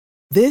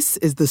This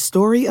is the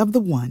story of the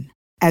one.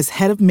 As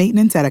head of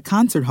maintenance at a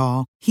concert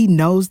hall, he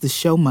knows the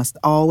show must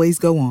always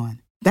go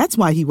on. That's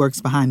why he works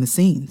behind the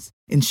scenes,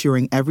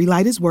 ensuring every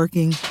light is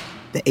working,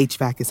 the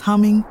HVAC is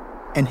humming,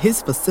 and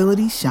his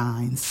facility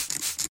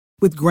shines.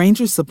 With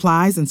Grainger's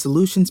supplies and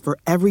solutions for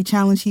every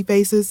challenge he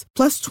faces,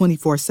 plus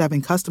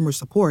 24/7 customer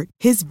support,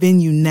 his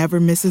venue never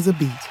misses a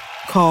beat.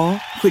 Call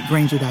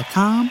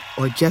quickgrainger.com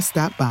or just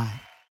stop by.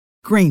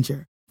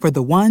 Grainger, for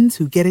the ones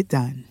who get it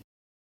done.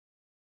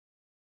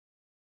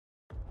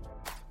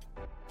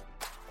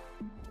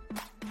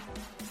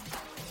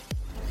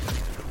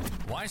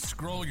 Why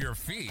scroll your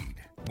feed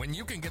when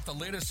you can get the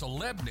latest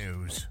celeb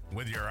news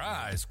with your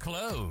eyes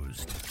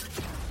closed?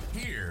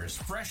 Here's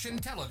fresh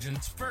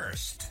intelligence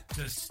first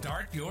to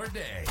start your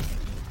day.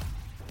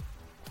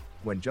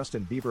 When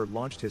Justin Bieber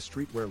launched his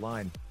streetwear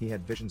line, he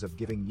had visions of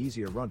giving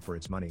Yeezy a run for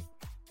its money.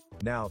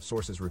 Now,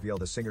 sources reveal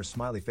the singer's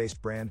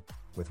smiley-faced brand,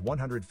 with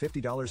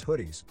 $150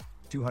 hoodies,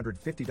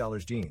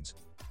 $250 jeans,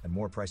 and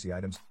more pricey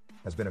items,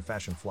 has been a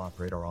fashion flop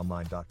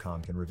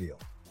RadarOnline.com can reveal.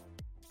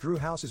 Drew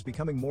House is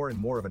becoming more and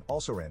more of an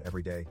also-ran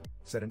every day,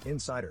 said an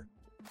insider.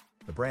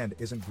 The brand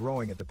isn't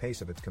growing at the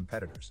pace of its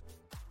competitors.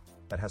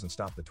 That hasn't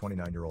stopped the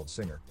 29-year-old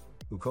singer,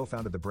 who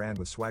co-founded the brand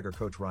with swagger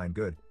coach Ryan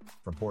Good,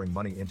 from pouring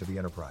money into the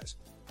enterprise.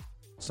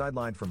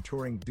 Sidelined from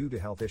touring due to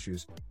health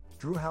issues,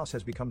 Drew House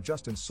has become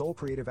Justin's sole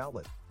creative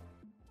outlet.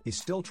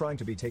 He's still trying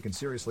to be taken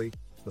seriously,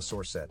 the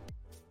source said.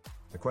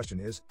 The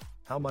question is,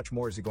 how much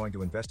more is he going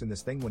to invest in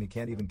this thing when he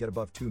can't even get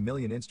above 2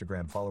 million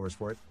Instagram followers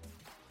for it?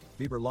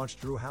 Bieber launched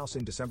Drew House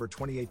in December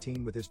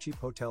 2018 with his cheap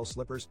hotel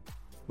slippers,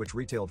 which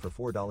retailed for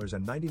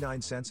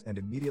 $4.99 and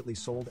immediately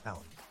sold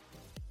out.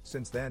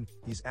 Since then,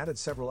 he's added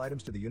several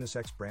items to the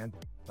unisex brand,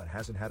 but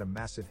hasn't had a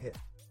massive hit.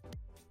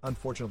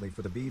 Unfortunately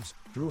for the Biebs,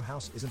 Drew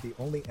House isn't the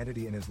only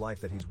entity in his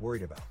life that he's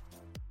worried about.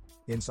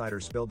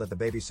 Insiders spilled that the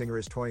baby singer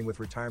is toying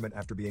with retirement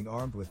after being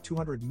armed with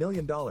 $200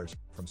 million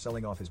from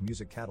selling off his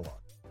music catalog.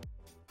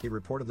 He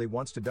reportedly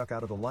wants to duck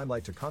out of the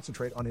limelight to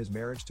concentrate on his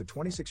marriage to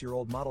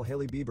 26-year-old model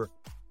Hailey Bieber,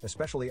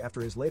 especially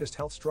after his latest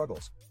health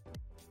struggles.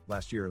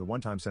 Last year, the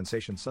one-time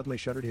sensation suddenly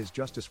shuttered his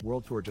Justice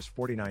World Tour just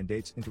 49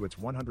 dates into its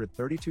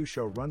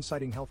 132-show run,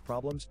 citing health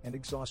problems and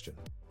exhaustion.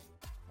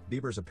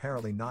 Bieber's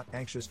apparently not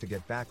anxious to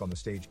get back on the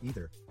stage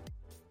either.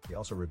 He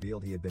also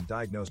revealed he had been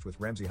diagnosed with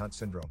Ramsay-Hunt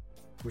syndrome,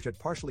 which had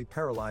partially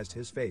paralyzed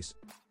his face.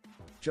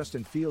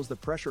 Justin feels the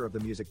pressure of the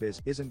music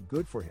biz isn't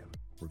good for him,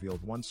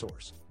 revealed one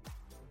source.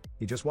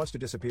 He just wants to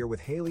disappear with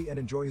Hailey and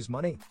enjoy his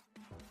money.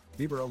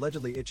 Bieber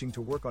allegedly itching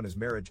to work on his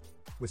marriage,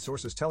 with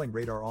sources telling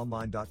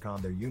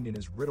RadarOnline.com their union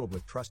is riddled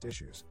with trust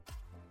issues.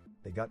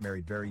 They got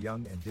married very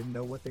young and didn't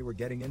know what they were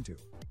getting into,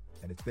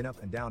 and it's been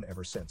up and down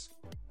ever since.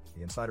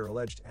 The insider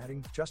alleged,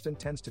 adding, Justin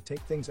tends to take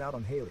things out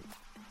on Hailey.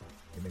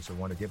 It makes her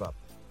want to give up.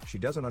 She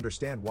doesn't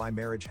understand why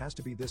marriage has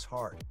to be this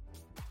hard.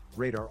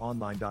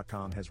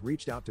 RadarOnline.com has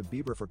reached out to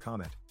Bieber for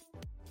comment.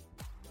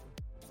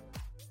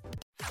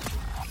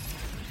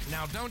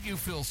 Now, don't you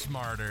feel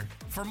smarter?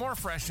 For more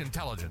fresh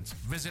intelligence,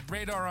 visit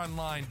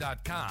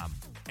RadarOnline.com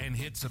and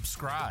hit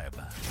subscribe.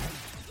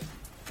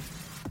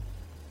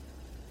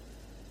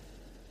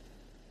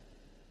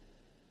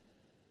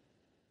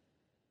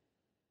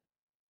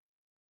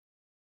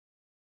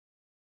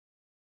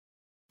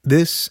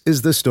 This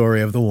is the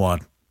story of the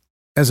one.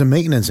 As a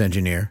maintenance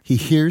engineer, he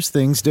hears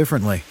things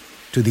differently.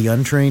 To the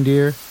untrained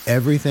ear,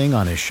 everything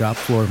on his shop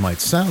floor might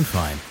sound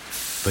fine,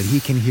 but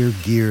he can hear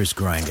gears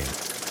grinding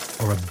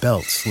or a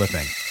belt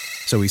slipping.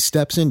 So he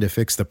steps in to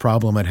fix the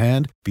problem at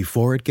hand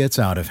before it gets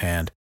out of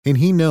hand. And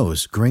he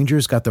knows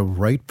Grainger's got the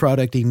right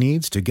product he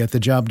needs to get the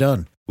job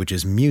done, which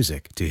is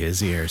music to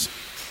his ears.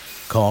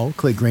 Call,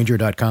 click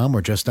Grainger.com,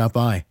 or just stop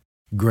by.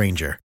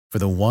 Grainger, for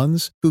the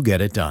ones who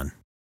get it done.